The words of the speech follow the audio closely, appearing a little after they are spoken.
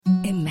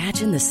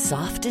Imagine the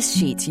softest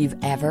sheets you've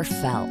ever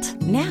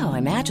felt. Now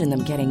imagine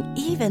them getting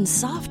even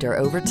softer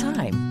over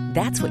time.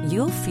 That's what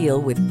you'll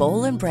feel with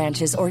Boll &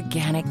 Branch's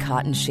organic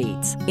cotton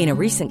sheets. In a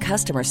recent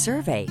customer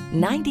survey,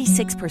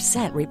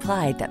 96%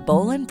 replied that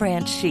Boll &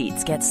 Branch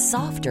sheets get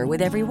softer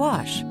with every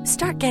wash.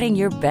 Start getting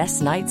your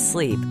best night's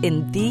sleep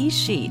in these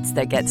sheets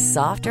that get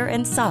softer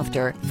and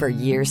softer for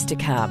years to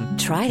come.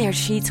 Try their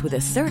sheets with a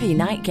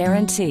 30-night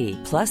guarantee.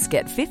 Plus,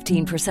 get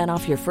 15%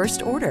 off your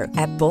first order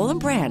at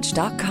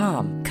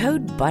bollandbranch.com.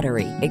 Code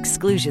BUTTERY.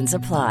 Exclusions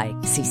apply.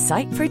 See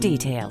site for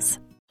details.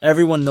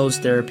 Everyone knows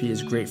therapy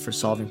is great for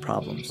solving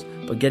problems,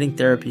 but getting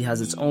therapy has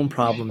its own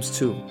problems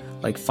too,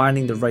 like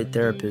finding the right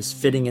therapist,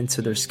 fitting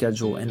into their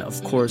schedule, and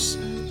of course,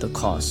 the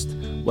cost.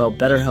 Well,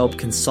 BetterHelp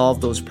can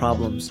solve those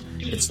problems.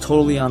 It's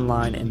totally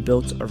online and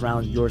built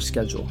around your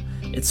schedule.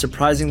 It's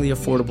surprisingly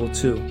affordable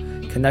too.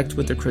 Connect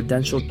with a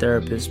credentialed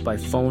therapist by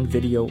phone,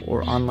 video,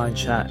 or online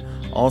chat,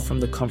 all from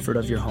the comfort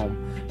of your home.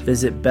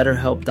 Visit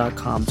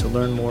BetterHelp.com to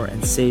learn more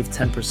and save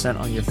 10%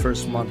 on your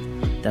first month.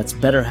 That's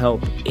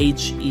BetterHelp,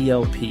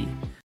 H-E-L-P.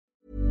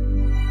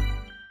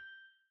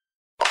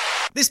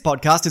 This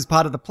podcast is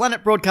part of the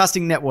Planet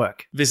Broadcasting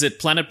Network. Visit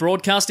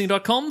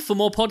planetbroadcasting.com for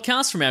more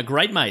podcasts from our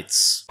great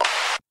mates.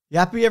 You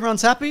happy?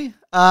 Everyone's happy?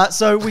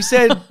 So we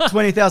said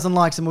 20,000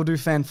 likes and we'll do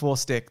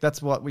Fant4stic. That's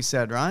what we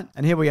said, right?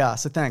 And here we are.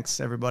 So thanks,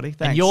 everybody.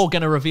 Thanks. And you're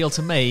going to reveal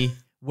to me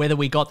whether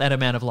we got that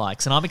amount of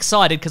likes. And I'm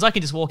excited because I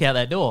can just walk out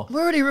that door. We're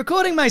already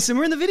recording, Mason.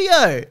 We're in the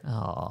video.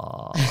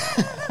 Oh,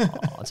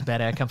 it's a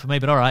bad outcome for me,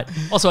 but all right.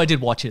 Also, I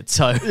did watch it,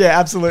 so yeah,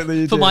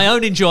 absolutely. For my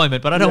own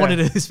enjoyment, but I don't want to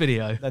do this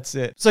video. That's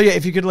it. So yeah,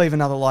 if you could leave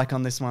another like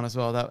on this one as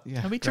well, that'd be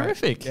great.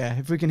 Terrific. Yeah,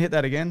 if we can hit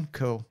that again,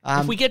 cool.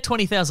 If we get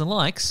 20,000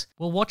 likes,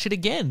 we'll watch it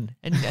again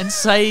and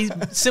say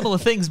similar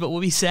things, but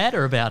we'll be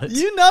sadder about it.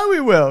 You know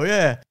we will,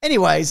 yeah.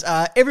 Anyways,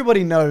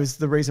 everybody knows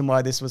the reason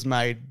why this was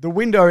made. The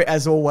window,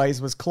 as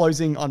always, was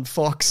closing on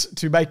Fox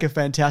to make a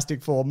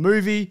Fantastic Four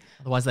movie.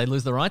 Otherwise, they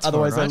lose the rights.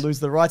 They lose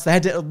the rights. They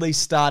had to at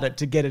least start it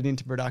to get it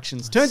into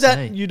productions. Turns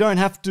out you don't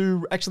have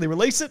to actually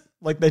release it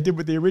like they did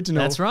with the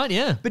original. That's right,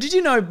 yeah. But did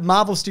you know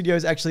Marvel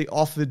Studios actually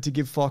offered to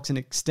give Fox an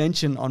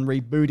extension on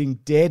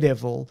rebooting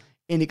Daredevil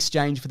in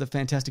exchange for the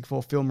Fantastic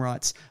Four film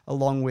rights,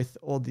 along with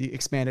all the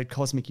expanded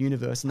cosmic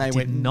universe? And they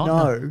went,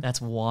 no.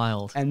 That's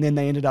wild. And then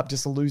they ended up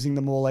just losing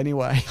them all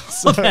anyway.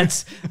 So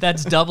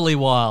that's doubly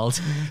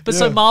wild. But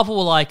so Marvel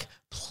were like,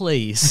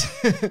 please,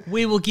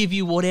 we will give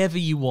you whatever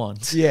you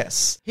want.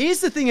 Yes.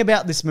 Here's the thing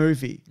about this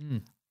movie.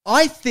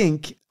 I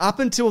think up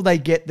until they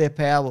get their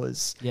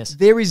powers,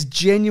 there is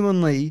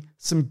genuinely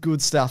some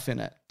good stuff in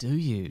it. Do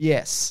you?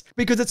 Yes.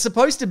 Because it's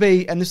supposed to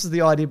be, and this is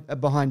the idea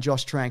behind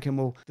Josh Trank,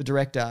 and the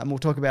director, and we'll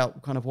talk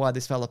about kind of why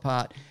this fell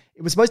apart.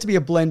 It was supposed to be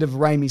a blend of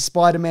Raimi's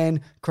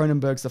Spider-Man,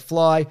 Cronenberg's The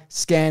Fly,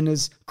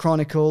 Scanners,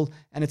 Chronicle,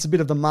 and it's a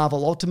bit of the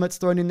Marvel Ultimates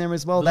thrown in there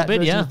as well, that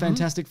version of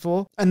Fantastic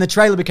Four. And the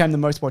trailer became the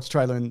most watched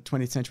trailer in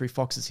 20th Century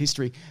Fox's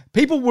history.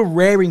 People were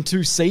raring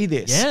to see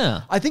this.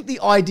 Yeah. I think the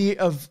idea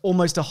of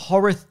almost a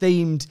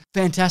horror-themed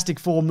Fantastic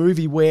Four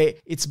movie where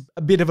it's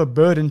a bit of a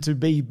burden to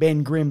be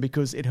Ben Grimm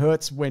because it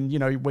hurts when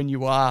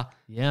you are...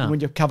 Yeah. When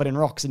you're covered in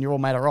rocks and you're all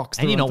made of rocks.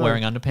 And you're not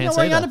wearing underpants. You're not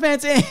wearing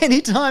underpants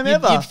anytime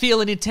ever. You'd feel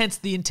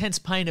the intense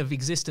pain of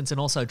existence and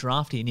also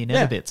drafty in your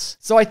nether bits.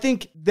 So I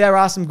think there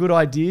are some good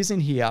ideas in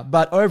here,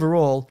 but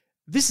overall,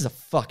 this is a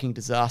fucking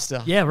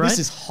disaster. Yeah, right? This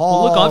is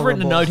horrible. Well, look, I've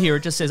written a note here.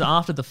 It just says,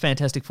 after the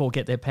Fantastic Four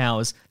get their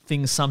powers,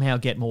 things somehow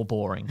get more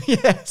boring.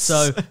 Yes.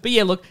 So, but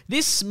yeah, look,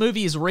 this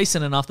movie is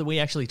recent enough that we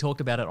actually talked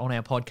about it on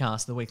our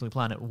podcast, The Weekly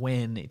Planet,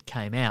 when it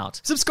came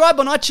out. Subscribe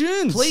on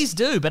iTunes. Please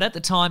do. But at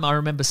the time, I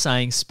remember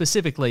saying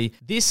specifically,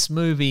 this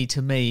movie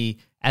to me,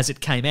 as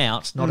it came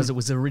out, not as it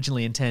was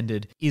originally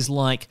intended, is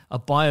like a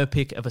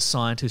biopic of a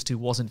scientist who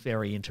wasn't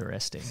very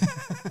interesting.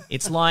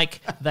 It's like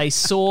they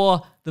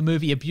saw the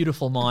movie A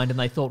Beautiful Mind and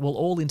they thought, well,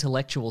 all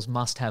intellectuals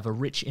must have a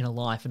rich inner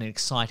life and an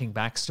exciting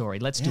backstory.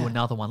 Let's do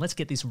another one. Let's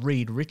get this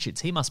Reed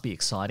Richards. He must be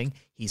exciting.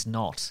 He's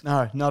not.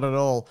 No, not at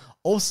all.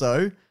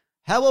 Also,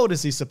 how old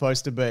is he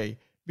supposed to be?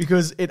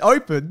 Because it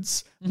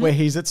opens where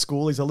he's at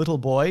school, he's a little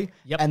boy,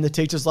 and the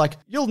teacher's like,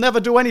 you'll never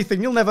do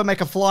anything, you'll never make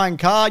a flying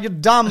car, you're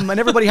dumb, and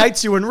everybody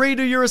hates you, and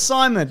redo your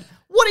assignment.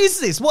 What is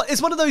this?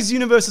 It's one of those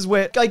universes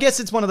where, I guess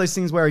it's one of those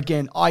things where,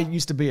 again, I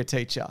used to be a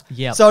teacher.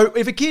 Yep. So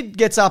if a kid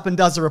gets up and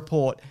does a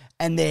report,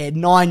 and they're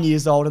 9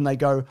 years old, and they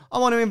go, I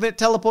want to invent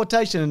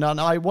teleportation,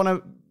 and I want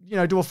to...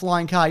 do a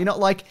flying car. You're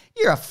not like,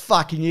 you're a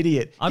fucking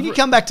idiot. Can you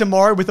come back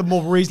tomorrow with a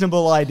more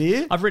reasonable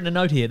idea? I've written a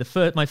note here.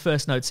 My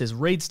first note says,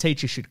 Reed's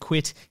teacher should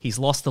quit. He's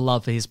lost the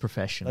love for his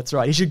profession. That's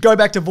right. He should go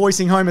back to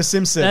voicing Homer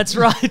Simpson. That's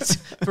right.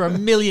 For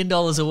 $1 million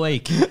a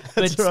week.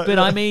 But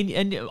I mean,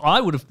 and I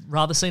would have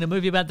rather seen a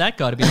movie about that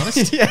guy, to be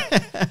honest.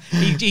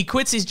 He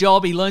quits his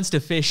job, he learns to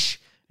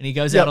fish, and he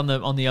goes out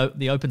on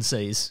the open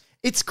seas.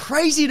 It's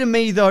crazy to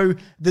me, though,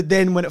 that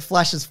then when it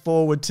flashes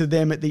forward to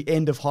them at the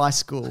end of high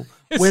school,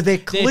 where they're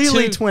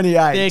clearly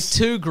 28. They're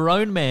two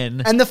grown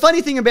men. And the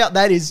funny thing about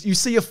that is you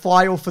see a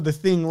file for the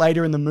thing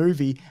later in the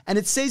movie, and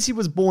it says he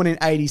was born in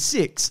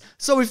 86.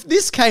 So if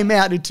this came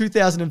out in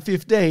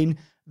 2015,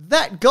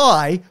 That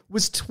guy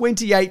was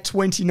 28,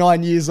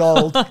 29 years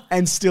old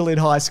and still in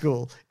high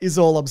school, is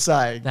all I'm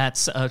saying.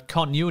 That's a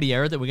continuity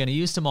error that we're going to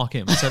use to mock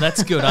him. So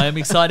that's good. I am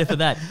excited for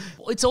that.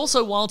 It's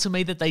also wild to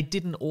me that they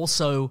didn't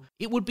also...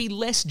 It would be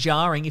less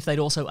jarring if they'd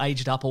also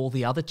aged up all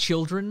the other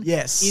children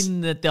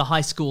in the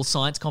high school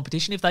science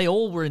competition. If they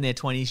all were in their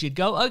 20s, you'd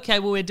go, okay,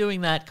 well, we're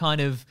doing that kind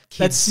of That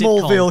kids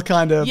Smallville sitcom.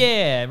 kind of...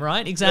 Yeah,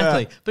 right?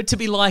 Exactly. Yeah. But to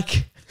be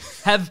like...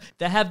 Have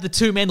the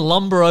two men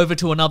lumber over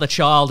to another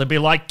child and be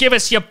like, give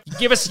us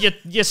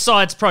your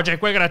science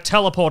project. We're going to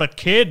teleport a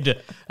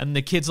kid. And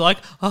the kid's like,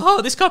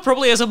 oh, this guy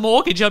probably has a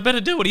mortgage. I better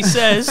do what he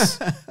says.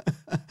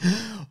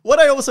 What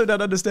I also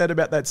don't understand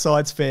about that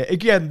science fair,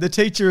 again, the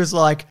teacher is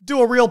like,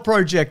 do a real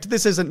project.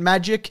 This isn't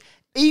magic.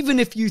 Even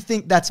if you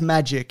think that's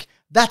magic,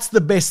 that's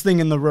the best thing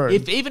in the room.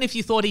 Even if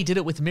you thought he did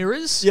it with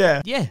mirrors,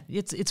 yeah,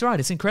 it's right.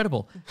 It's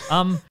incredible.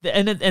 And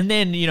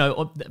then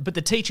but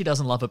the teacher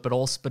doesn't love it. But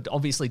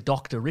obviously,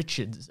 Dr.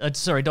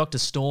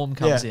 Storm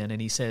comes in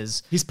and he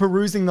says he's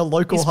perusing the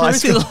local high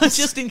school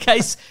just in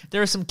case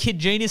there are some kid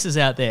geniuses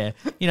out there.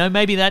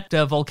 Maybe that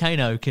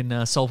volcano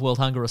can solve world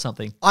hunger or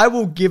something. I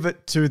will give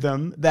it to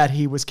them that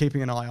he was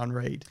keeping an eye on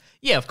Reed.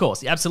 Yeah, of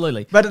course,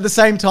 absolutely. But at the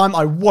same time,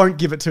 I won't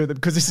give it to them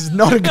because this is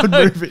not a good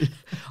movie.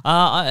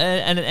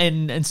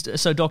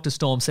 So Dr.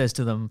 Storm says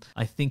to them,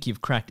 I think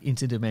you've cracked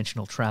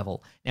interdimensional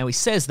travel. Now, he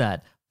says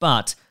that,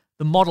 but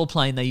the model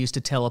plane they used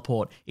to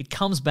teleport, it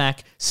comes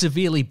back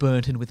severely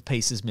burnt and with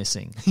pieces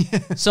missing.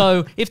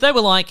 So if they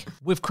were like,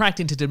 we've cracked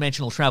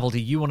interdimensional travel, do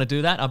you want to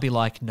do that? I'd be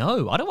like,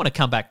 no, I don't want to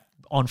come back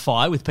on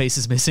fire with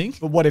pieces missing.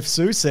 But what if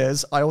Sue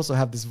says, I also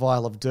have this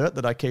vial of dirt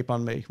that I keep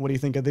on me. What do you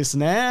think of this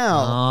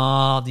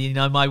now?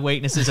 Oh, my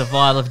weakness is a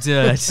vial of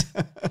dirt.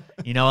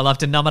 I love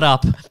to numb it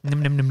up.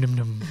 Num, num, num, num,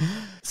 num.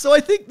 So I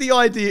think the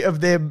idea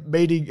of them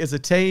meeting as a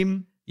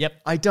team, yep,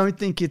 I don't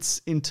think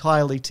it's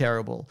entirely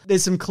terrible.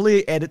 There's some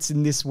clear edits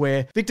in this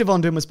where Victor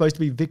Von Doom was supposed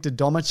to be Victor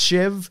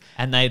Domachev.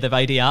 And they've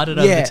ADR'd it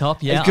over the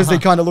top. Yeah, because he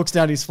kind of looks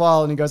down at his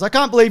file and he goes, I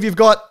can't believe you've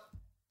got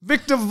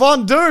Victor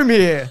Von Doom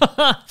here.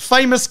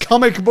 Famous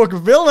comic book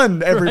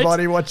villain,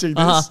 everybody watching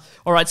this.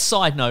 All right,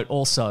 side note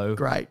also.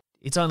 Great.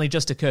 It's only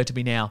just occurred to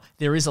me now,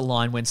 there is a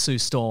line when Sue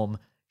Storm,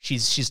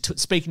 she's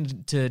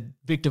speaking to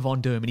Victor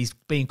Von Doom and he's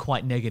being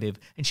quite negative.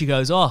 And she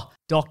goes, oh,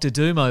 Dr.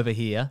 Doom over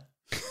here.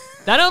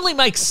 That only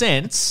makes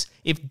sense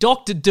if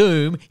Dr.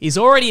 Doom is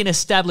already an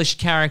established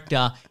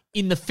character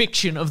in the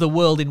fiction of the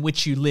world in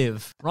which you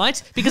live,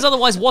 right? Because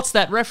otherwise, what's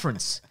that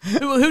reference?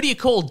 Who do you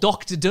call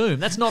Dr. Doom?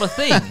 That's not a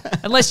thing.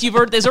 Unless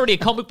there's already a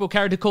comic book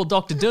character called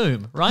Dr.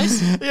 Doom, right?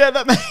 Yeah,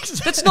 that makes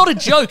sense. That's not a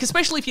joke,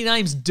 especially if your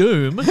name's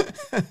Doom.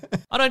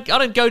 I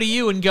don't go to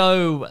you and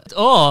go,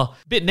 oh,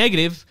 bit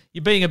negative.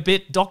 You're being a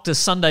bit Dr.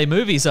 Sunday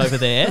movies over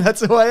there. That's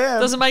who I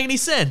am. Doesn't make any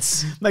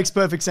sense. Makes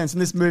perfect sense,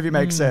 and this movie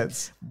makes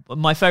sense.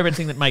 My favorite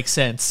thing that makes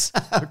sense.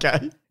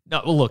 Okay.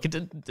 No, well, look,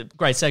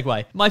 great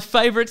segue. My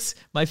favorites,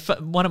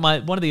 one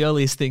of the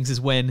earliest things is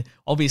when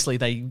obviously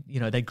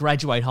they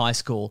graduate high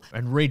school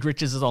and Reed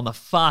Richards is on the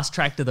fast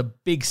track to the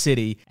big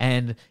city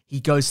and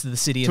he goes to the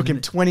city. Took him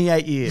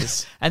 28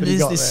 years. And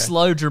there's this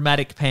slow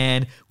dramatic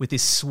pan with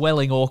this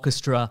swelling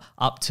orchestra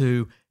up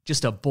to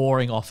just a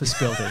boring office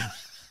building.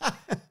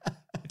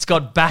 It's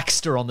got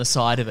Baxter on the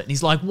side of it. And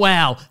he's like,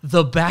 wow,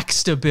 the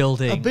Baxter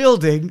building. A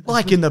building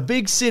like in the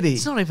big city.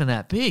 It's not even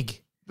that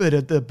big. But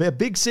at the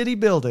big city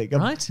building,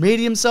 a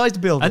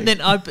medium-sized building. And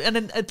then,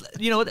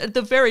 at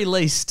the very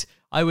least,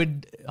 I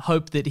would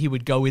hope that he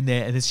would go in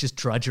there and it's just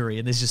drudgery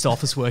and there's just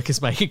office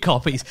workers making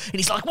copies. And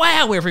he's like,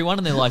 wow, everyone.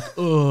 And they're like,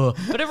 ugh.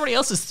 But everybody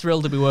else is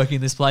thrilled to be working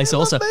in this place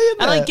also.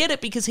 And I get it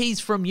because he's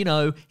from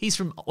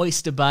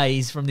Oyster Bay.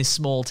 He's from this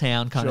small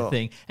town kind of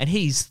thing. And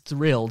he's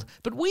thrilled.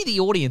 But we, the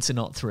audience, are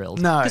not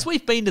thrilled. No. Because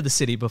we've been to the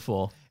city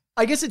before.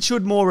 I guess it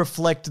should more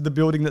reflect the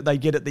building that they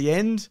get at the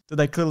end, that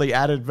they clearly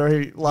added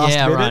very last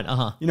minute. Right,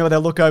 uh-huh. Where they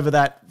look over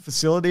that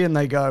facility and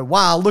they go,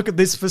 wow, look at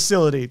this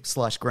facility.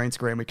 / green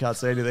screen, we can't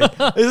see anything.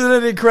 Isn't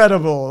it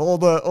incredible?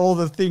 All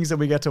the things that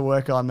we get to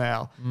work on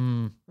now.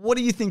 What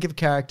do you think of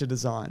character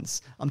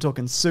designs? I'm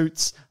talking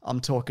suits. I'm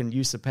talking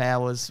use of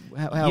powers.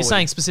 How You're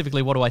saying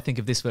specifically, what do I think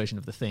of this version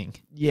of the Thing?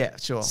 Yeah,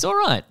 sure. It's all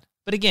right.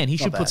 But again, he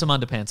should put some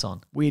underpants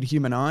on. Weird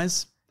human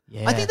eyes.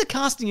 Yeah. I think the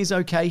casting is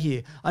okay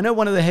here. I know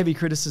one of the heavy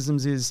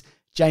criticisms is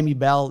Jamie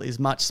Bell is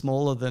much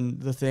smaller than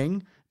the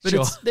Thing,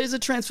 but there's a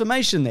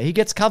transformation there. He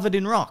gets covered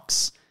in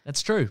rocks.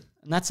 That's true.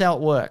 And that's how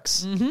it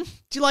works. Mm-hmm. Do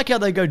you like how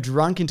they go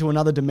drunk into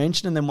another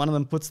dimension and then one of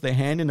them puts their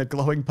hand in a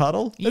glowing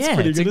puddle? That's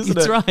pretty good, isn't it?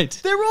 That's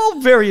right. They're all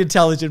very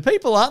intelligent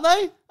people, aren't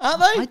they?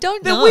 I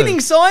don't know. They're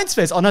winning science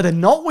fairs. Oh, no, they're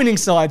not winning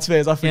science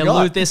fairs. I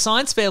forgot. They're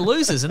science fair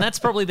losers, and that's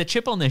probably the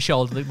chip on their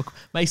shoulder that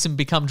makes them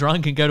become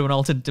drunk and go to an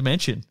alternate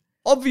dimension.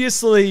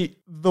 Obviously,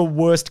 the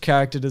worst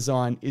character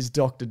design is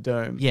Dr.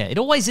 Doom. Yeah, it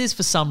always is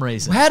for some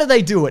reason. How do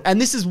they do it?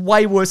 And this is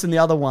way worse than the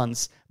other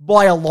ones.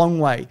 by a long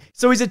way.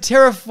 So he's a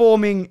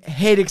terraforming,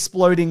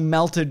 head-exploding,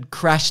 melted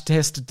crash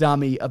test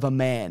dummy of a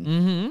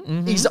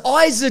man. His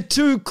eyes are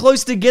too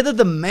close together.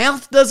 The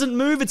mouth doesn't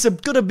move. It's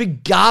got a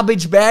big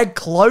garbage bag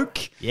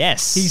cloak.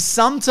 Yes. He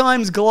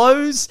sometimes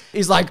glows.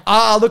 He's like,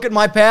 look at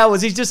my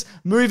powers. He's just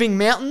moving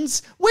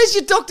mountains. Where's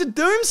your Doctor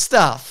Doom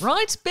stuff?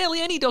 Right?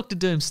 Barely any Doctor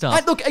Doom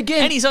stuff. Look,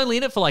 again... And he's only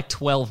in it for like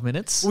 12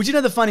 minutes. Well, you know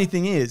the funny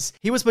thing is,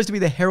 he was supposed to be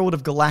the Herald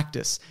of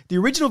Galactus. The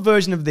original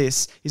version of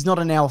this is not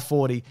an hour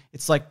 40.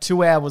 It's like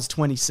 2 hours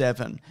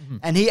 27.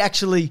 And he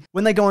actually,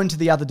 when they go into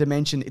the other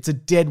dimension, it's a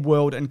dead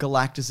world and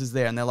Galactus is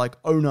there. And they're like,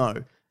 oh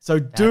no. So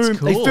Doom,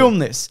 cool. they film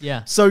this.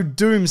 Yeah. So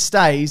Doom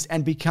stays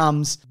and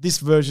becomes this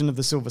version of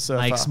the Silver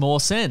Surfer. Makes more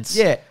sense.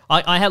 Yeah.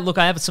 I have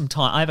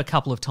a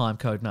couple of time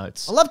code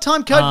notes. I love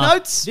time code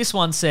notes. This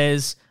one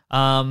says,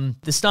 the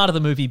start of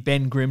the movie,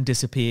 Ben Grimm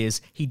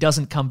disappears. He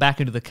doesn't come back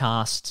into the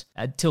cast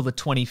until the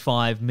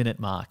 25-minute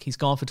mark. He's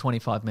gone for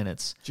 25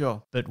 minutes.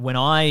 Sure. But when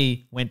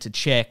I went to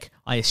check,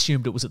 I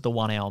assumed it was at the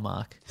 1 hour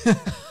mark.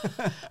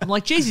 I'm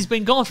like, geez, he's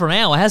been gone for an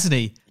hour, hasn't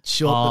he?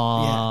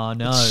 Short,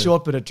 no. It's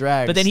short, but it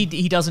drags. But then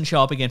he doesn't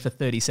show up again for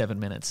 37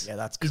 minutes. Yeah,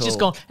 that's He's cool. just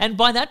gone. And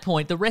by that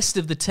point, the rest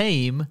of the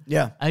team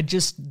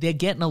they're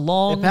getting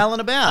along. They're palling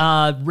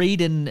about.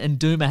 Reed and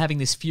Doom are having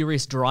this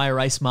furious dry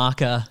erase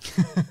marker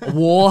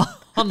war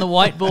on the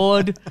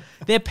whiteboard.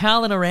 They're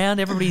palling around.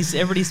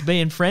 Everybody's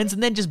being friends.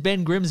 And then just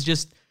Ben Grimm's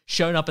just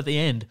shown up at the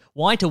end.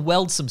 Why? To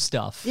weld some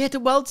stuff. Yeah,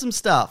 to weld some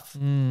stuff.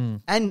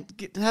 And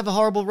to have a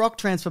horrible rock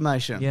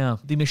transformation. Yeah.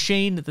 The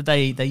machine that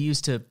they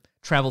use to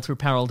travel through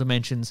parallel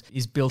dimensions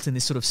is built in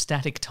this sort of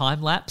static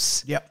time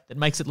lapse. Yep. That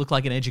makes it look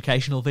like an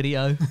educational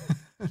video.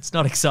 It's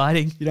not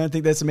exciting. You don't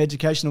think there's some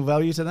educational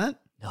value to that?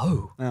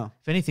 No.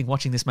 If anything,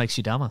 watching this makes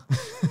you dumber.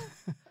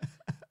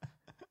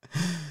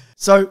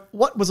 So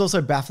what was also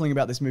baffling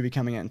about this movie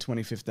coming out in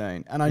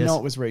 2015, and I know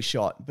it was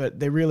reshot, but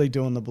they're really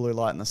doing the blue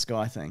light in the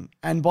sky thing.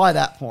 And by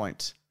that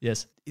point,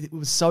 yes, it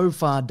was so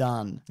far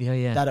done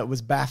that it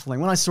was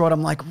baffling. When I saw it,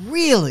 I'm like,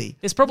 really?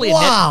 There's probably a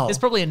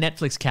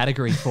Netflix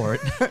category for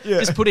it. Yeah.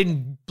 Just put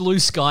in blue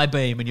sky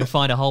beam and you'll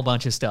find a whole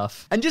bunch of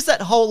stuff. And just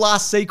that whole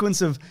last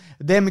sequence of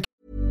them.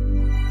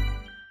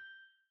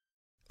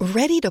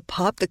 Ready to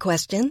pop the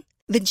question?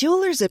 The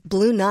jewelers at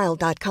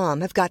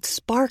BlueNile.com have got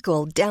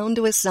sparkle down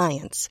to a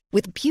science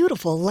with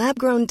beautiful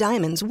lab-grown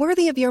diamonds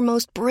worthy of your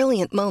most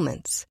brilliant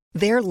moments.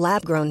 Their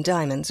lab-grown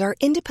diamonds are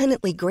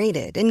independently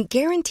graded and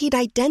guaranteed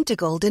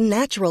identical to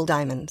natural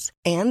diamonds,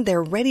 and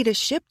they're ready to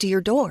ship to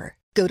your door.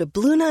 Go to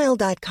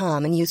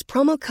BlueNile.com and use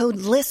promo code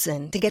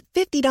LISTEN to get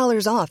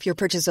 $50 off your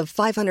purchase of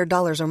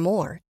 $500 or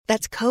more.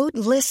 That's code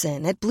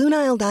LISTEN at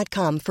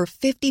BlueNile.com for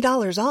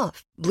 $50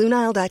 off.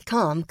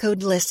 BlueNile.com,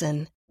 code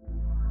LISTEN.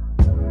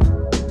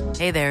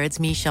 Hey there, it's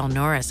Michelle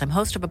Norris. I'm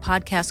host of a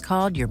podcast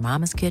called Your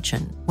Mama's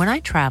Kitchen. When I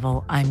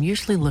travel, I'm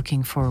usually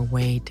looking for a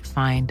way to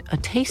find a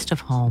taste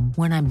of home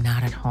when I'm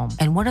not at home.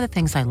 And one of the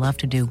things I love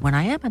to do when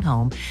I am at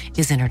home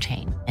is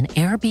entertain. And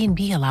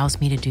Airbnb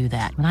allows me to do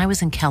that. When I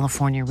was in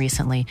California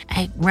recently,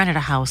 I rented a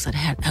house that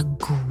had a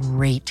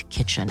great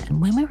kitchen.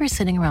 And when we were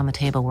sitting around the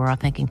table, we're all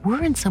thinking,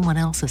 we're in someone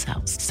else's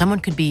house. Someone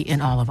could be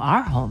in all of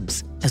our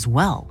homes as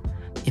well.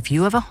 If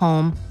you have a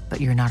home, but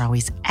you're not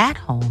always at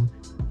home,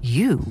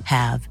 you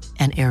have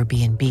an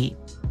Airbnb.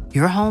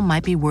 Your home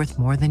might be worth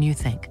more than you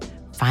think.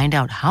 Find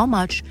out how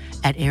much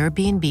at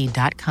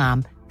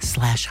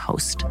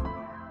airbnb.com/host.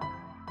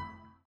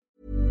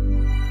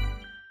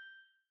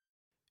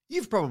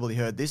 You've probably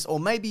heard this, or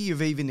maybe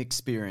you've even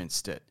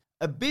experienced it.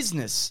 A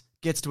business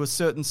gets to a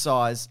certain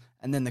size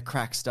and then the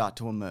cracks start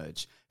to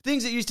emerge.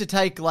 Things that used to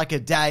take like a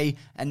day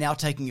and now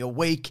taking a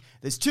week.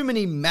 There's too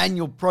many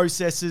manual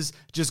processes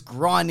just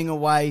grinding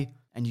away,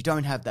 and you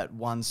don't have that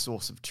one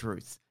source of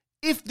truth.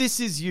 If this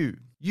is you,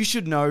 you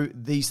should know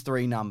these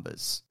three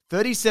numbers.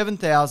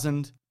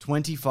 37,000,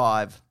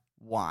 25,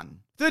 1.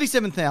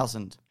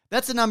 37,000.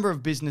 That's the number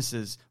of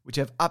businesses which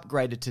have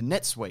upgraded to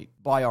NetSuite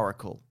by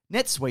Oracle.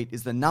 NetSuite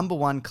is the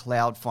 #1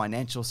 cloud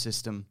financial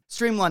system,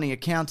 streamlining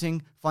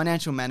accounting,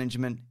 financial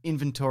management,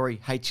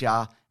 inventory,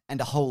 HR,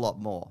 and a whole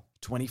lot more.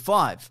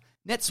 25.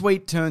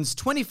 NetSuite turns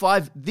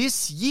 25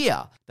 this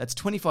year. That's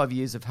 25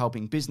 years of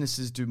helping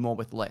businesses do more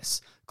with less,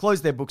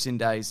 close their books in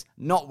days,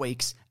 not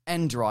weeks,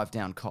 and drive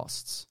down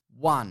costs.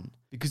 1.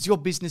 Because your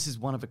business is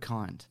one of a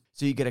kind.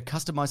 So you get a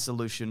customized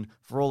solution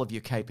for all of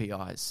your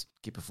KPIs,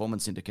 key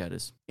performance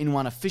indicators, in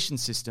one efficient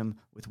system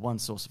with one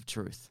source of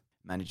truth.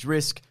 Manage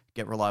risk,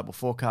 get reliable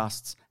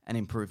forecasts, and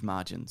improve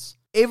margins.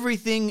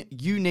 Everything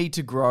you need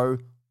to grow,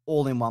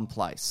 all in one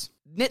place.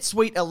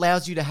 NetSuite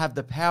allows you to have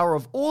the power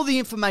of all the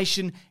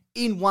information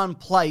in one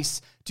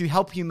place to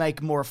help you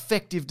make more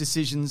effective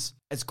decisions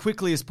as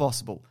quickly as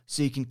possible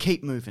so you can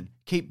keep moving,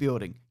 keep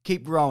building,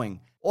 keep growing,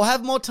 or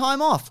have more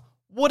time off,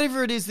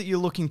 whatever it is that you're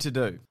looking to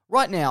do.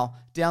 Right now,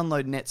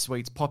 download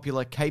NetSuite's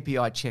popular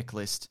KPI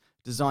checklist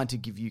designed to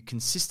give you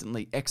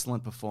consistently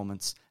excellent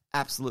performance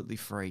absolutely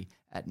free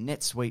at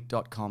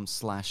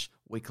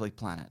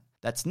netsuite.com/weeklyplanet.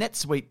 That's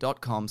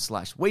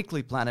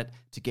netsuite.com/weeklyplanet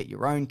to get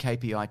your own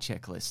KPI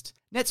checklist.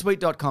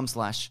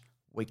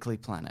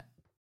 netsuite.com/weeklyplanet.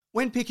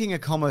 When picking a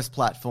commerce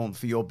platform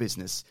for your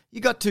business, you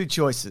got two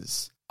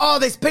choices. Oh,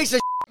 this piece of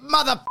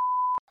mother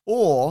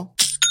or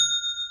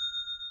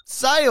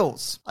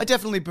sales. I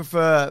definitely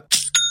prefer,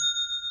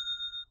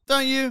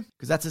 don't you?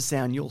 Because that's a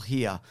sound you'll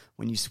hear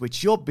when you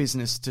switch your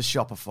business to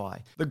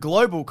Shopify, the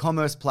global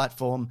commerce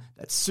platform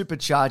that's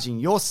supercharging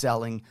your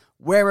selling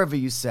wherever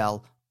you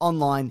sell,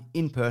 online,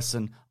 in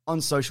person, on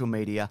social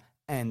media,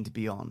 and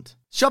beyond.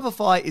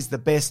 Shopify is the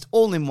best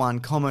all-in-one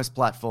commerce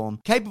platform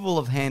capable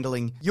of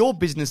handling your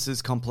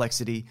business's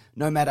complexity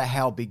no matter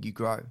how big you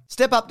grow.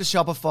 Step up to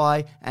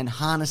Shopify and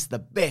harness the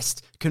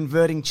best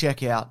converting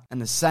checkout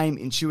and the same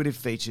intuitive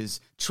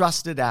features,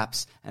 trusted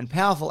apps, and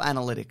powerful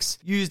analytics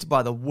used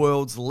by the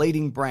world's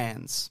leading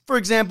brands. For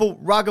example,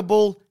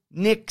 Ruggable,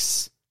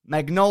 Nix,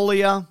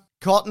 Magnolia,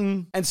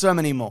 Cotton, and so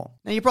many more.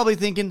 Now you're probably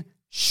thinking,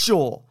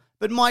 sure,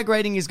 but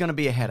migrating is going to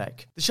be a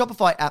headache. The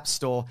Shopify App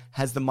Store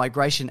has the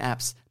migration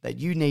apps that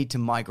you need to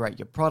migrate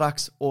your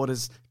products,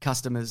 orders,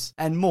 customers,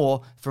 and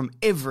more from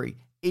every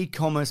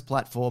e-commerce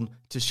platform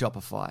to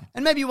Shopify.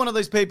 And maybe you're one of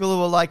those people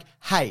who are like,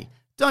 hey,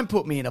 don't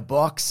put me in a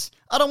box.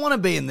 I don't want to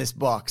be in this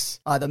box,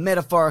 either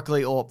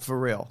metaphorically or for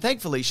real.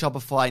 Thankfully,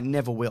 Shopify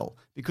never will,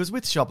 because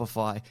with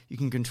Shopify, you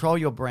can control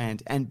your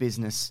brand and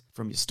business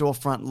from your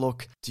storefront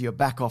look to your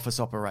back office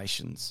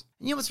operations.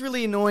 And you know what's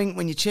really annoying?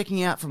 When you're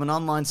checking out from an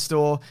online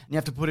store and you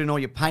have to put in all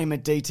your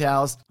payment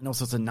details and all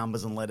sorts of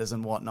numbers and letters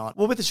and whatnot.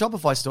 Well, with the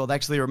Shopify store, they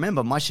actually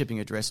remember my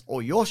shipping address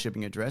or your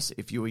shipping address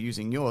if you were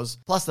using yours,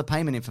 plus the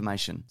payment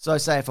information. So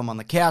say if I'm on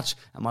the couch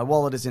and my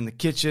wallet is in the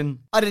kitchen,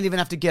 I don't even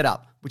have to get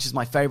up, which is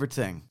my favorite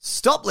thing.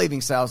 Stop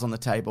leaving sales on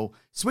the table,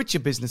 switch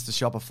your business to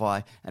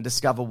Shopify, and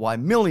discover why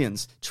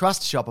millions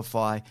trust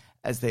Shopify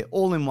as their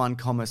all-in-one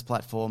commerce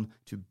platform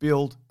to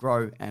build,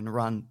 grow, and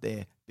run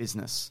their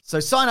business. So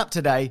sign up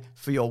today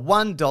for your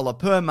 $1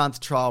 per month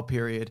trial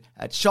period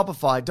at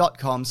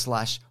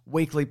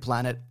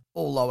shopify.com/weeklyplanet,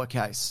 all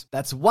lowercase.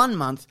 That's 1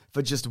 month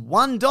for just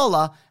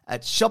 $1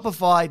 at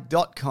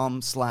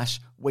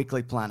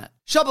shopify.com/weeklyplanet.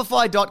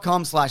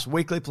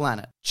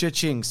 Shopify.com/weeklyplanet.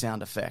 Cha-ching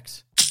sound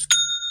effect.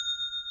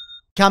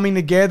 Coming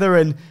together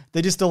and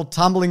they're just all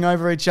tumbling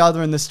over each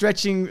other, and the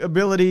stretching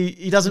ability,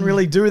 he doesn't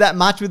really do that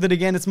much with it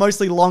again. It's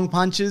mostly long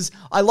punches.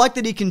 I like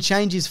that he can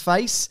change his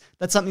face.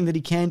 That's something that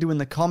he can do in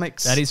the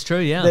comics. That is true,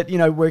 yeah. That, you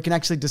know, where he can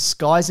actually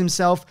disguise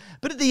himself.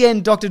 But at the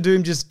end, Doctor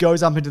Doom just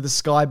goes up into the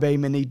sky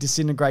beam and he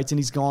disintegrates and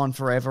he's gone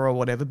forever or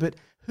whatever. But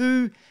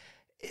who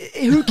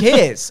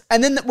cares?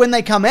 And then when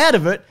they come out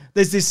of it,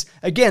 there's this,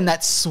 again,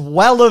 that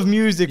swell of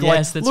music. Yes,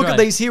 like, that's look right. at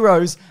these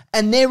heroes.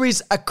 And there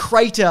is a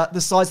crater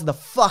the size of the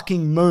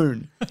fucking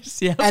moon.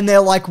 Yeah. And they're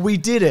like, we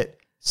did it.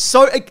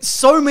 So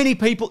many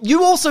people.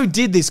 You also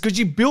did this because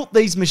you built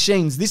these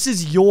machines. This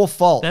is your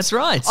fault. That's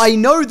right. I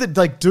know that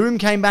like Doom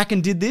came back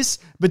and did this,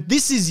 but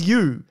this is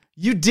you.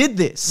 You did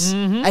this.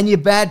 Mm-hmm. And you're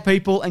bad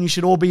people and you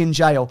should all be in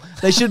jail.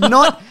 They should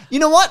not. You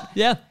know what?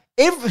 Yeah.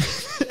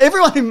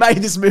 Everyone who made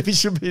this movie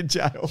should be in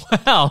jail.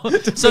 Wow.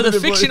 So the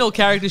fictional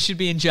characters should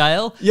be in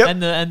jail, Yep.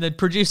 and the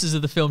producers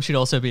of the film should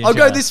also be in I'll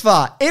jail. go this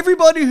far.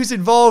 Everybody who's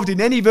involved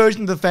in any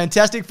version of the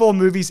Fantastic Four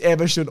movies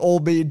ever should all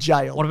be in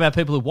jail. What about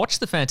people who watch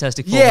the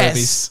Fantastic Four Yes.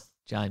 movies?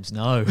 James,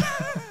 no.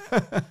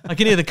 I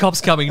can hear the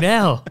cops coming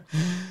now.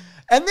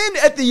 And then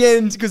at the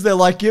end, because they're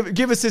like,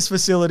 give us this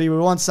facility, we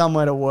want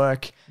somewhere to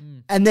work.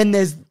 And then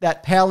there's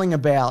that palling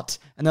about,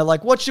 and they're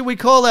like, what should we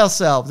call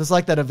ourselves? It's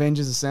like that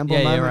Avengers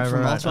Assemble moment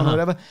from Ultron or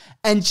whatever.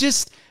 And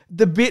just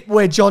the bit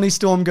where Johnny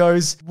Storm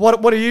goes,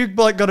 what are you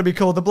like got to be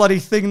called? The bloody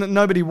thing that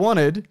nobody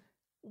wanted.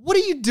 What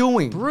are you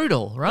doing?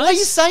 Brutal, right? Why are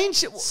you saying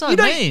shit? So you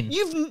don't- mean.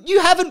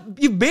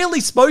 You've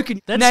barely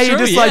spoken. That's now you're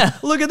true, just yeah.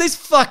 like, look at this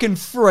fucking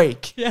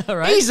freak. Yeah,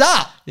 right. He's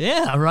up.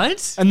 Yeah,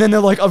 right. And then they're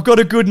like, I've got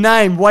a good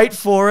name. Wait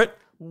for it.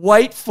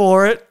 Wait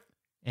for it.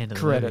 End of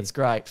the Credits.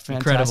 movie. Great. Fantastic.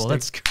 Incredible.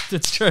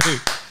 That's true.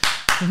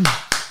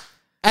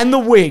 And the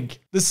wig.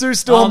 The Sue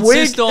Storm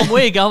wig. Sue Storm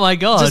wig. Oh my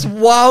god. Just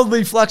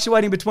wildly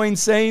fluctuating between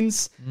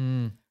scenes.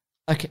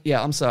 Okay,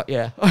 yeah, I'm sorry.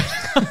 Yeah.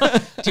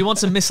 Do you want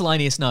some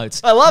miscellaneous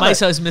notes? I love it.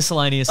 Meso's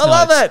miscellaneous I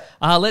notes. love it.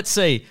 Let's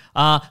see.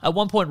 At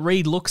one point,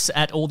 Reed looks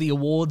at all the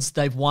awards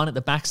they've won at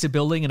the Baxter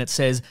Building, and it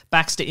says,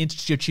 Baxter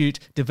Institute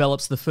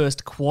develops the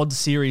first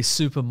quad-series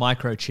super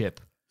microchip.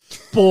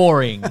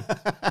 Boring.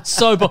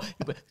 So boring.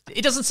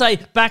 It doesn't say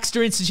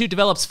Baxter Institute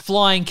develops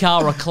flying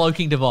car or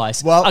cloaking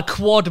device. Well- a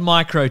quad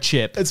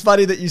microchip. It's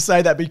funny that you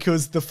say that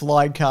because the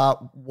flying car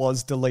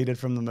was deleted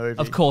from the movie.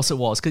 Of course it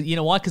was. Cause you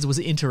know why? Because it was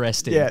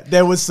interesting. Yeah,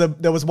 there was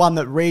one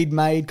that Reed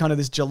made, kind of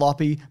this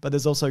jalopy, but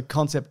there's also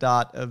concept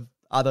art of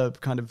other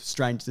kind of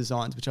strange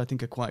designs, which I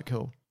think are quite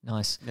cool.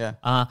 Nice. Yeah.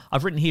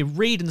 I've written here,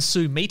 Reed and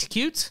Sue meet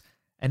cute,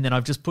 and then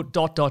I've just put ...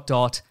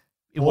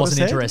 It Water's wasn't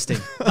head? interesting.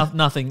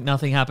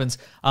 Nothing happens.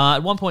 At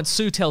one point,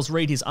 Sue tells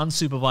Reed his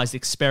unsupervised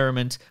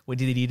experiment,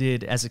 what he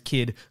did as a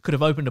kid, could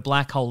have opened a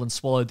black hole and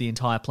swallowed the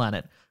entire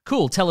planet.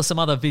 Cool, tell us some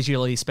other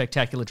visually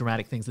spectacular,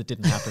 dramatic things that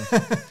didn't happen.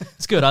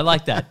 It's good, I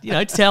like that. You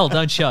know, tell,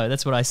 don't show,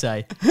 that's what I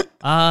say.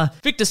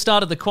 Victor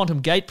started the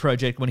Quantum Gate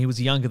project when he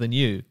was younger than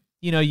you.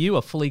 You know, you,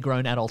 a fully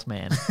grown adult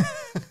man.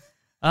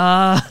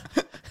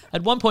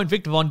 At one point,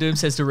 Victor Von Doom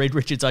says to Reed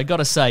Richards, I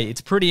gotta say,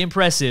 it's pretty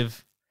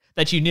impressive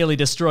that you nearly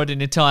destroyed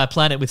an entire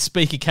planet with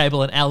speaker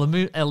cable and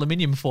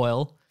aluminium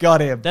foil.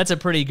 Got him. That's a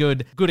pretty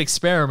good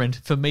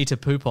experiment for me to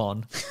poop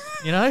on,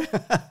 you know?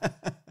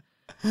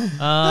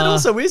 That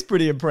also is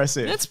pretty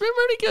impressive. That's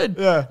pretty good.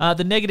 Yeah.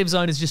 The negative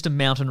zone is just a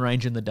mountain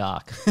range in the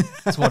dark.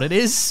 That's what it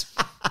is.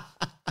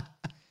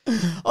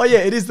 Oh, yeah,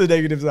 it is the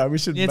negative zone. We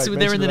should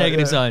They're in the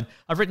negative zone.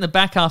 I've written the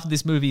back half of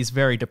this movie is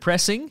very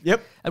depressing.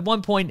 Yep. At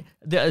one point,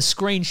 a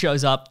screen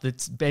shows up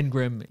that's Ben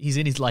Grimm. He's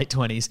in his late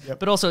 20s. Yep.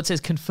 But also it says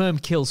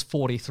confirmed kills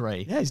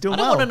 43. Yeah, he's doing I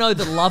don't well. want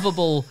to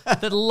know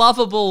that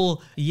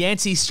lovable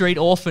Yancey Street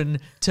orphan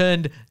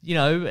turned,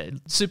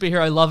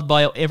 superhero loved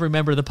by every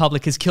member of the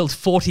public has killed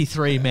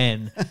 43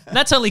 men. And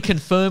that's only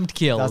confirmed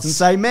kills. Doesn't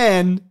say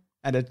men,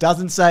 and it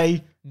doesn't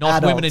say not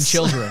adults. women and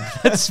children.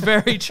 That's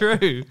very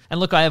true. And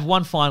look, I have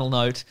one final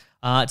note.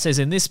 It says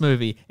in this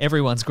movie,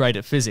 everyone's great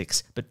at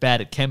physics, but bad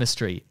at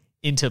chemistry.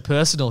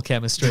 Interpersonal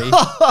chemistry.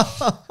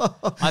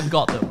 I've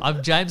got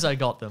them. James, I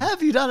got them.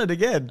 Have you done it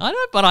again? I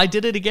know, but I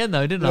did it again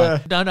though, didn't I?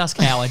 Don't ask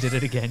how I did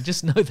it again.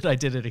 Just know that I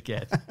did it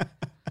again.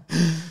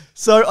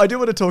 So I do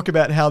want to talk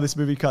about how this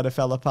movie kind of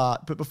fell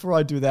apart. But before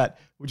I do that,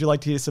 would you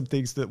like to hear some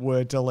things that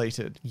were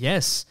deleted?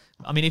 Yes.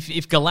 I mean,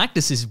 if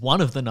Galactus is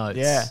one of the notes,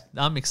 Yeah.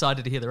 I'm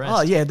excited to hear the rest.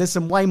 Oh, yeah, there's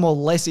some way more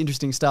less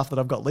interesting stuff that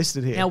I've got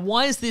listed here. Now,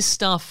 why was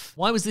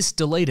this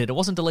deleted? It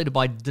wasn't deleted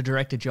by the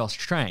director, Josh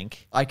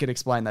Trank. I could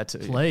explain that to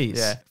you. Please.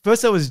 Yeah.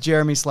 First, there was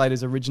Jeremy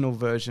Slater's original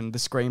version, the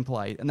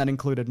screenplay, and that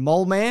included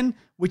Mole Man,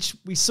 which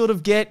we sort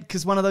of get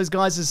because one of those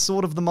guys is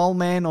sort of the Mole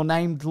Man or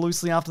named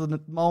loosely after the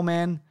Mole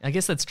Man. I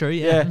guess that's true,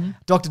 yeah. Yeah. Mm-hmm.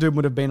 Dr. Doom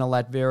would have been a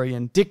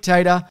Latvian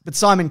dictator, but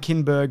Simon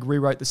Kinberg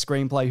rewrote the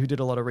screenplay, who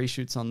did a lot of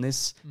reshoots on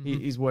this.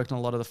 He's worked on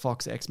a lot of the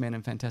Fox, X-Men,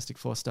 and Fantastic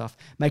Four stuff,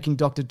 making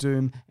Dr.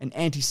 Doom an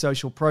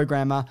antisocial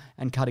programmer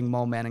and cutting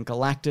Mole Man and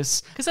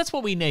Galactus. Because that's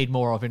what we need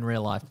more of in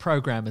real life,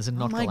 programmers and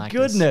not My Galactus.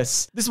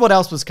 goodness. This is what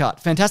else was cut.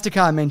 Fantastic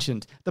Car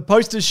mentioned. The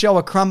posters show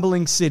a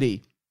crumbling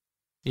city.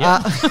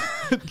 Yeah.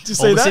 Did you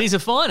see All the that? cities are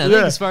fine, I think,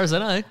 as far as I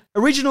know.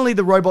 Originally,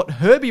 the robot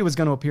Herbie was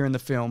going to appear in the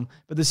film,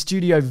 but the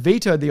studio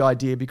vetoed the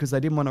idea because they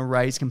didn't want to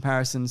raise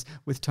comparisons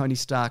with Tony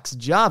Stark's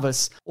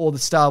Jarvis or the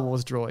Star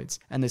Wars droids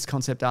and this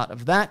concept art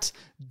of that.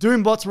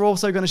 Doombots were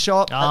also going to show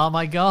up. Oh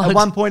my God. At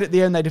one point at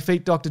the end, they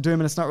defeat Dr. Doom,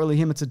 and it's not really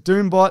him, it's a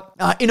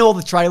Doombot. In all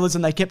the trailers,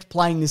 and they kept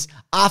playing this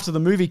after the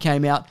movie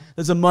came out,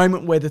 there's a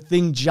moment where the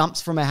thing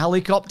jumps from a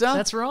helicopter.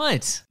 That's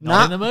right. Nah.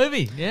 Not in the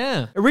movie,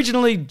 yeah.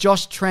 Originally,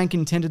 Josh Trank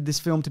intended this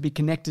film to be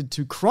connected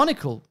to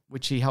Chronicle,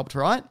 which he helped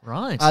write.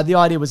 Right. The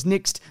idea was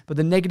nixed, but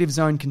the negative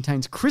zone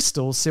contains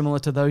crystals similar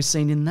to those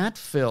seen in that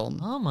film.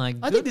 Oh my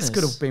goodness. I think this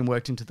could have been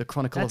worked into the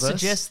Chronicle That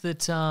suggests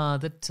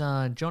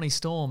that Johnny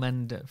Storm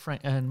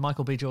and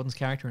Michael B. Jordan's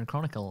character in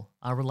Chronicle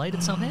are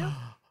related somehow?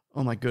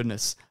 Oh my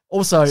goodness.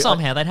 Also,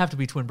 Somehow, they'd have to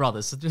be twin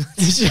brothers.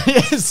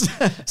 yes.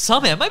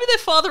 Somehow. Maybe they're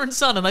father and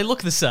son and they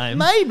look the same.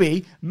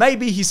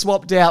 Maybe he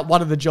swapped out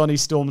one of the Johnny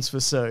Storms for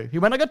Sue. He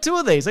went, I got two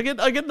of these. I get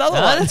another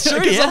one. That's true,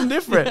 I get yeah. something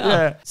different.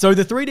 Yeah. So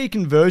the 3D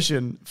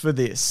conversion for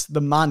this,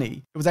 the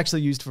money, it was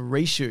actually used for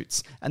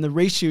reshoots, and the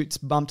reshoots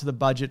bumped the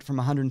budget from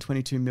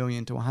 122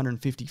 million to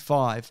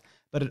 155.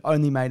 But it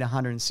only made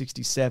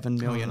 167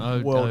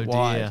 million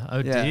worldwide.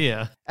 Oh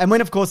dear. And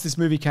when, of course, this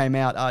movie came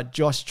out,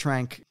 Josh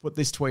Trank put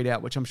this tweet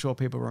out, which I'm sure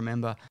people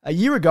remember. A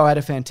year ago, I had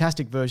a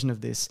fantastic version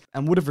of this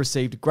and would have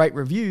received great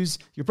reviews.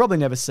 You'll probably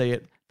never see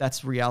it.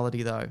 That's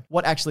reality, though.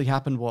 What actually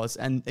happened was,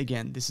 and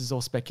again, this is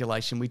all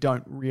speculation, we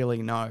don't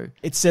really know.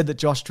 It's said that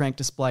Josh Trank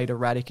displayed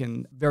erratic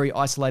and very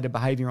isolated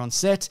behavior on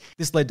set.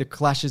 This led to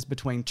clashes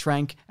between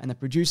Trank and the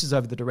producers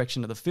over the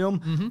direction of the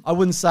film. I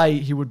wouldn't say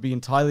he would be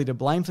entirely to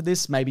blame for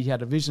this. Maybe he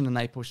had a vision and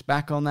they pushed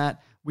back on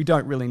that. We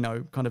don't really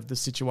know kind of the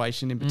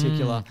situation in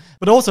particular.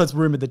 But also it's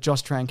rumored that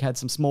Josh Trank had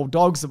some small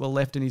dogs that were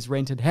left in his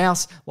rented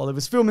house while he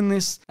was filming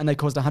this, and they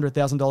caused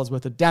 $100,000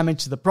 worth of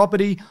damage to the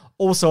property.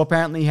 Also,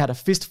 apparently he had a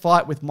fist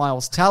fight with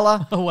Miles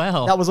Teller. Oh,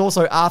 wow. That was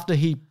also after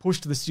he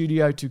pushed the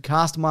studio to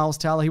cast Miles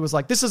Teller. He was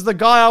like, this is the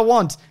guy I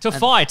want. To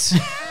fight.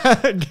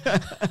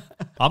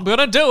 I'm going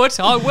to do it.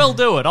 I will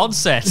do it on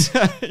set.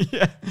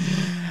 Yeah.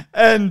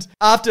 And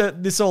after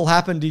this all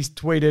happened, he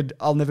tweeted,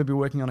 I'll never be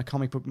working on a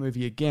comic book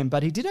movie again.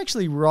 But he did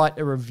actually write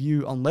a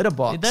review on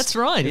Letterboxd. That's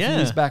right, a few yeah.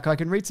 years back. I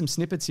can read some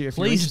snippets here if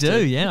you're Please interested.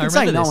 do, yeah, You I can say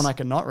remember no this. and I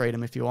cannot read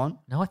them if you want.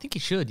 No, I think you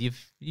should. You've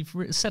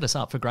set us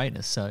up for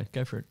greatness, so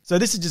go for it. So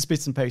this is just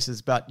bits and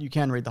pieces, but you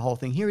can read the whole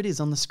thing. Here it is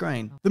on the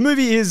screen. The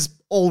movie is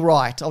all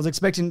right. I was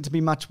expecting it to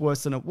be much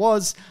worse than it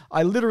was.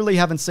 I literally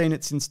haven't seen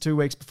it since 2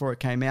 weeks before it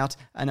came out,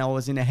 and I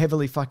was in a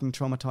heavily fucking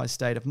traumatized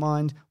state of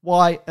mind.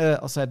 Why?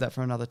 I'll save that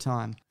for another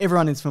time.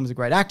 Everyone in this film is a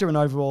great actor, and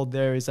overall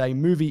there is a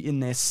movie in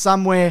there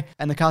somewhere,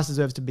 and the cast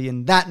deserves to be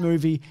in that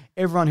movie.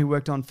 Everyone who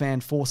worked on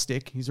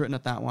Fant4stic, he's written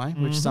it that way,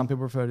 which some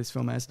people refer to this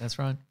film as. That's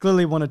right.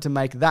 Clearly wanted to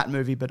make that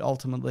movie, but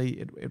ultimately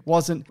it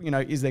wasn't. You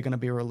know, is there going to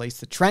be a release?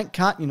 The Trank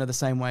cut, you know, the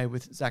same way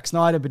with Zack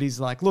Snyder, but he's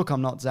like, look,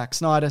 I'm not Zack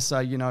Snyder, so,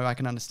 you know, I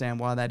can understand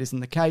why that isn't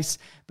the case.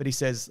 But he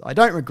says, I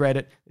don't regret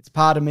it. It's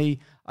part of me.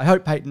 I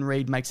hope Peyton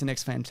Reed makes the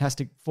next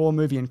Fantastic Four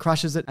movie and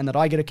crushes it, and that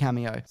I get a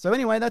cameo. So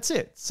anyway, that's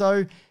it.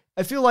 So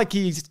I feel like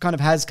he kind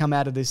of has come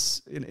out of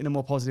this in a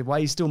more positive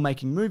way. He's still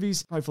making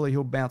movies. Hopefully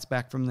he'll bounce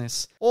back from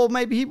this. Or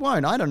maybe he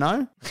won't. I don't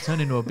know.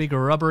 Turn into a big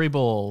rubbery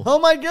ball. Oh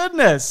my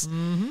goodness.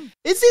 Mm-hmm.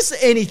 Is this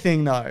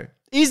anything though?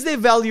 Is there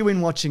value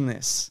in watching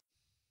this?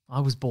 I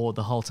was bored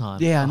the whole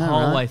time. Yeah, I know, the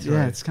whole right? way through.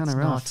 Yeah, it's kind of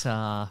rough.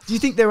 Not, do you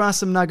think there are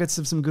some nuggets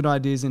of some good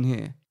ideas in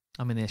here?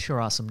 I mean, there sure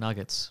are some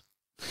nuggets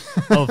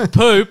of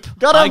poop.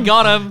 Got him. I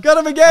got him. Got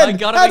him again. I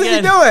got him how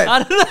again. did he do it? I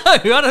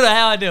don't know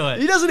how I do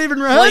it. He doesn't even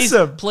rehearse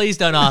them. Please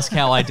don't ask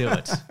how I do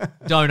it.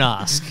 Don't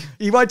ask.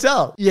 He won't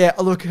tell. Yeah,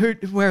 look,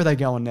 where are they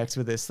going next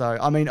with this, though?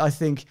 I mean, I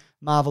think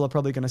Marvel are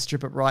probably going to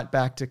strip it right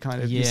back to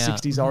kind of the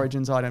 60s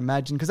origins, I'd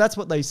imagine, because that's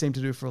what they seem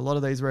to do for a lot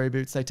of these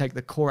reboots. They take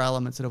the core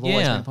elements that have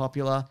always been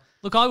popular.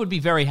 Look, I would be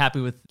very happy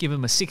with give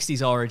him a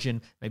 60s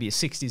origin, maybe a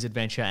 60s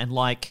adventure, and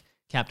like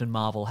Captain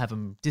Marvel, have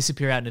him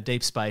disappear out into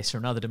deep space or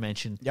another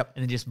dimension, and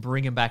then just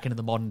bring him back into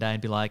the modern day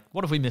and be like,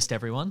 what have we missed,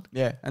 everyone?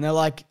 Yeah, and they're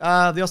like,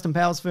 the Austin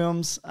Powers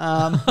films,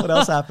 what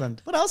else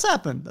happened? What else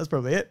happened? That's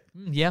probably it.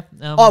 Yeah.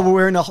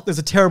 There's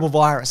a terrible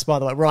virus, by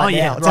the way,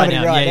 now. It's right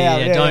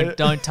happening now. now.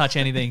 Don't touch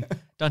anything.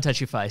 Don't touch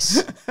your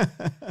face.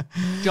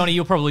 Johnny,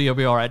 you'll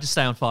be all right. Just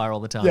stay on fire all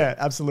the time. Yeah,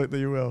 absolutely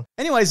you will.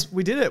 Anyways,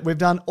 we did it. We've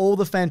done all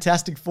the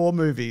Fantastic Four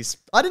movies.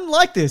 I didn't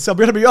like this. I'm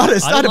going to be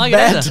honest. I had a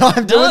bad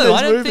time doing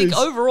these movies.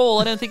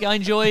 I don't think I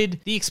enjoyed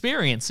the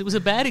experience. It was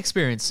a bad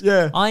experience.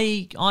 Yeah.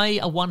 I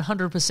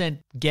 100%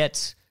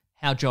 get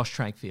how Josh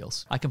Trank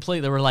feels. I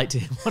completely relate to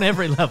him on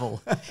every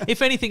level.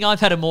 If anything,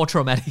 I've had a more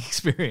traumatic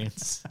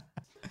experience.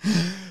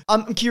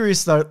 I'm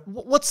curious though,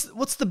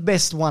 what's the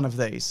best one of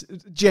these?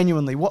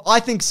 Genuinely, what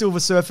I think Silver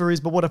Surfer is,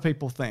 but what do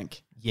people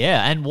think?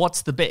 Yeah, and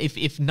what's the best?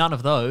 If none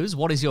of those,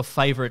 what is your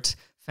favorite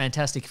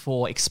Fantastic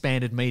Four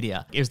expanded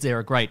media? Is there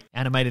a great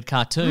animated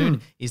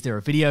cartoon? Is there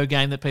a video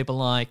game that people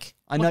like?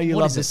 I know you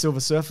love the Silver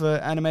Surfer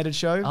animated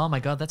show. Oh my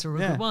God, that's a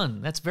real good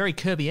one. That's very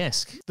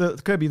Kirby-esque. The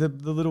Kirby, the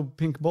little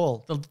pink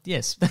ball.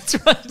 Yes, that's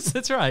right.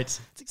 That's right.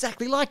 It's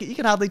exactly like it. You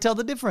can hardly tell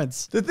the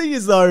difference. The thing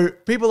is, though,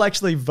 people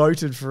actually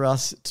voted for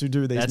us to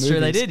do these movies. That's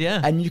true, they did,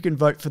 yeah. And you can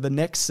vote for the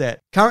next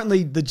set.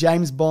 Currently, the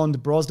James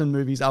Bond Brosnan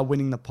movies are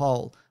winning the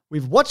poll.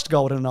 We've watched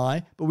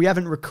GoldenEye, but we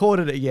haven't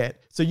recorded it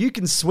yet. So you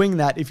can swing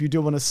that if you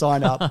do want to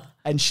sign up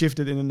and shift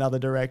it in another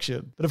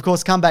direction. But of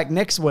course, come back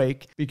next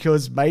week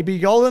because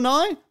maybe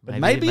GoldenEye, but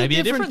maybe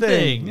a different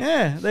thing.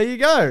 Yeah, there you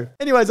go.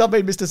 Anyways, I've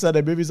been Mr.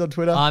 Sunday Movies on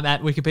Twitter. I'm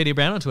at Wikipedia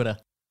Brown on Twitter.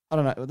 I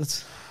don't know.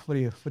 What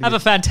do you? Have a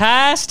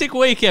fantastic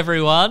week,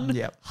 everyone.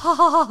 Yep. Ha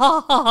ha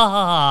ha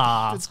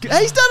ha.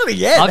 He's done it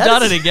again. I've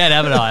done it again,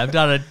 haven't I? I've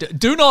done it.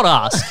 Do not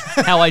ask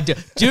how I do.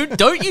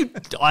 Don't you?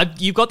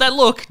 You've got that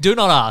look. Do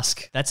not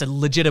ask. That's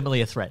legitimately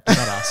a threat. Do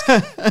not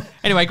ask.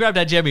 Anyway, grab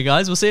that gem, you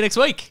guys. We'll see you next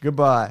week.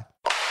 Goodbye.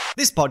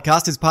 This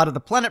podcast is part of the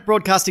Planet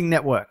Broadcasting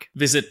Network.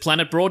 Visit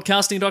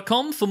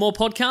planetbroadcasting.com for more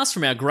podcasts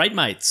from our great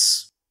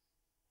mates.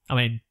 I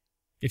mean,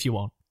 if you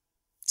want.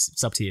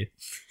 It's up to you.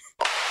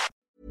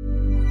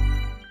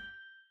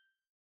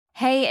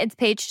 Hey, it's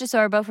Paige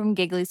DeSorbo from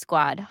Giggly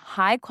Squad.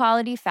 High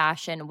quality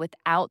fashion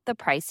without the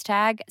price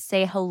tag.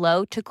 Say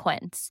hello to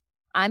Quince.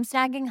 I'm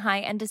snagging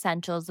high-end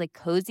essentials like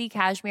cozy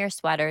cashmere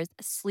sweaters,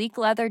 sleek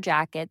leather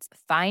jackets,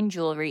 fine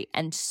jewelry,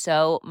 and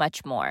so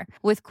much more.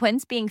 With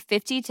Quince being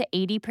 50 to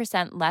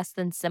 80% less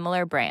than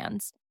similar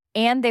brands.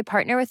 And they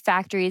partner with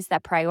factories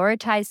that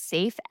prioritize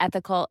safe,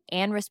 ethical,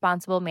 and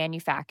responsible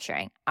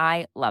manufacturing.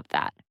 I love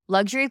that.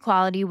 Luxury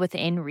quality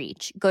within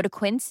reach. Go to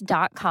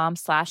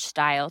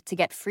quince.com/style to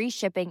get free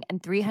shipping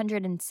and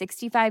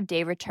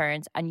 365-day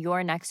returns on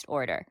your next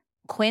order.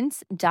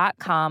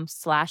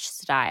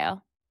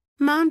 Quince.com/style.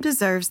 Mom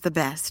deserves the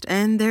best,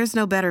 and there's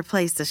no better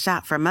place to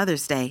shop for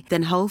Mother's Day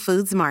than Whole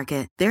Foods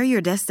Market. They're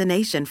your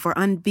destination for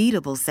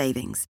unbeatable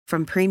savings,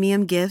 from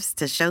premium gifts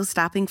to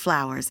show-stopping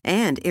flowers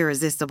and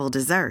irresistible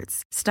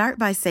desserts. Start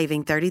by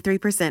saving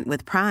 33%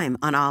 with Prime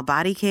on all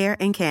body care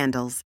and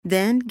candles.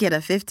 Then get a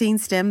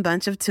 15-stem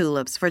bunch of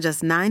tulips for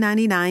just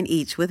 $9.99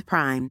 each with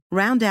Prime.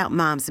 Round out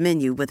Mom's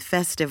menu with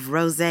festive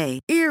rosé,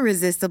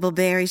 irresistible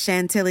berry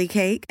chantilly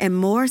cake, and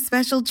more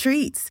special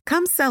treats.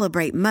 Come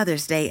celebrate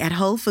Mother's Day at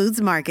Whole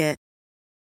Foods Market.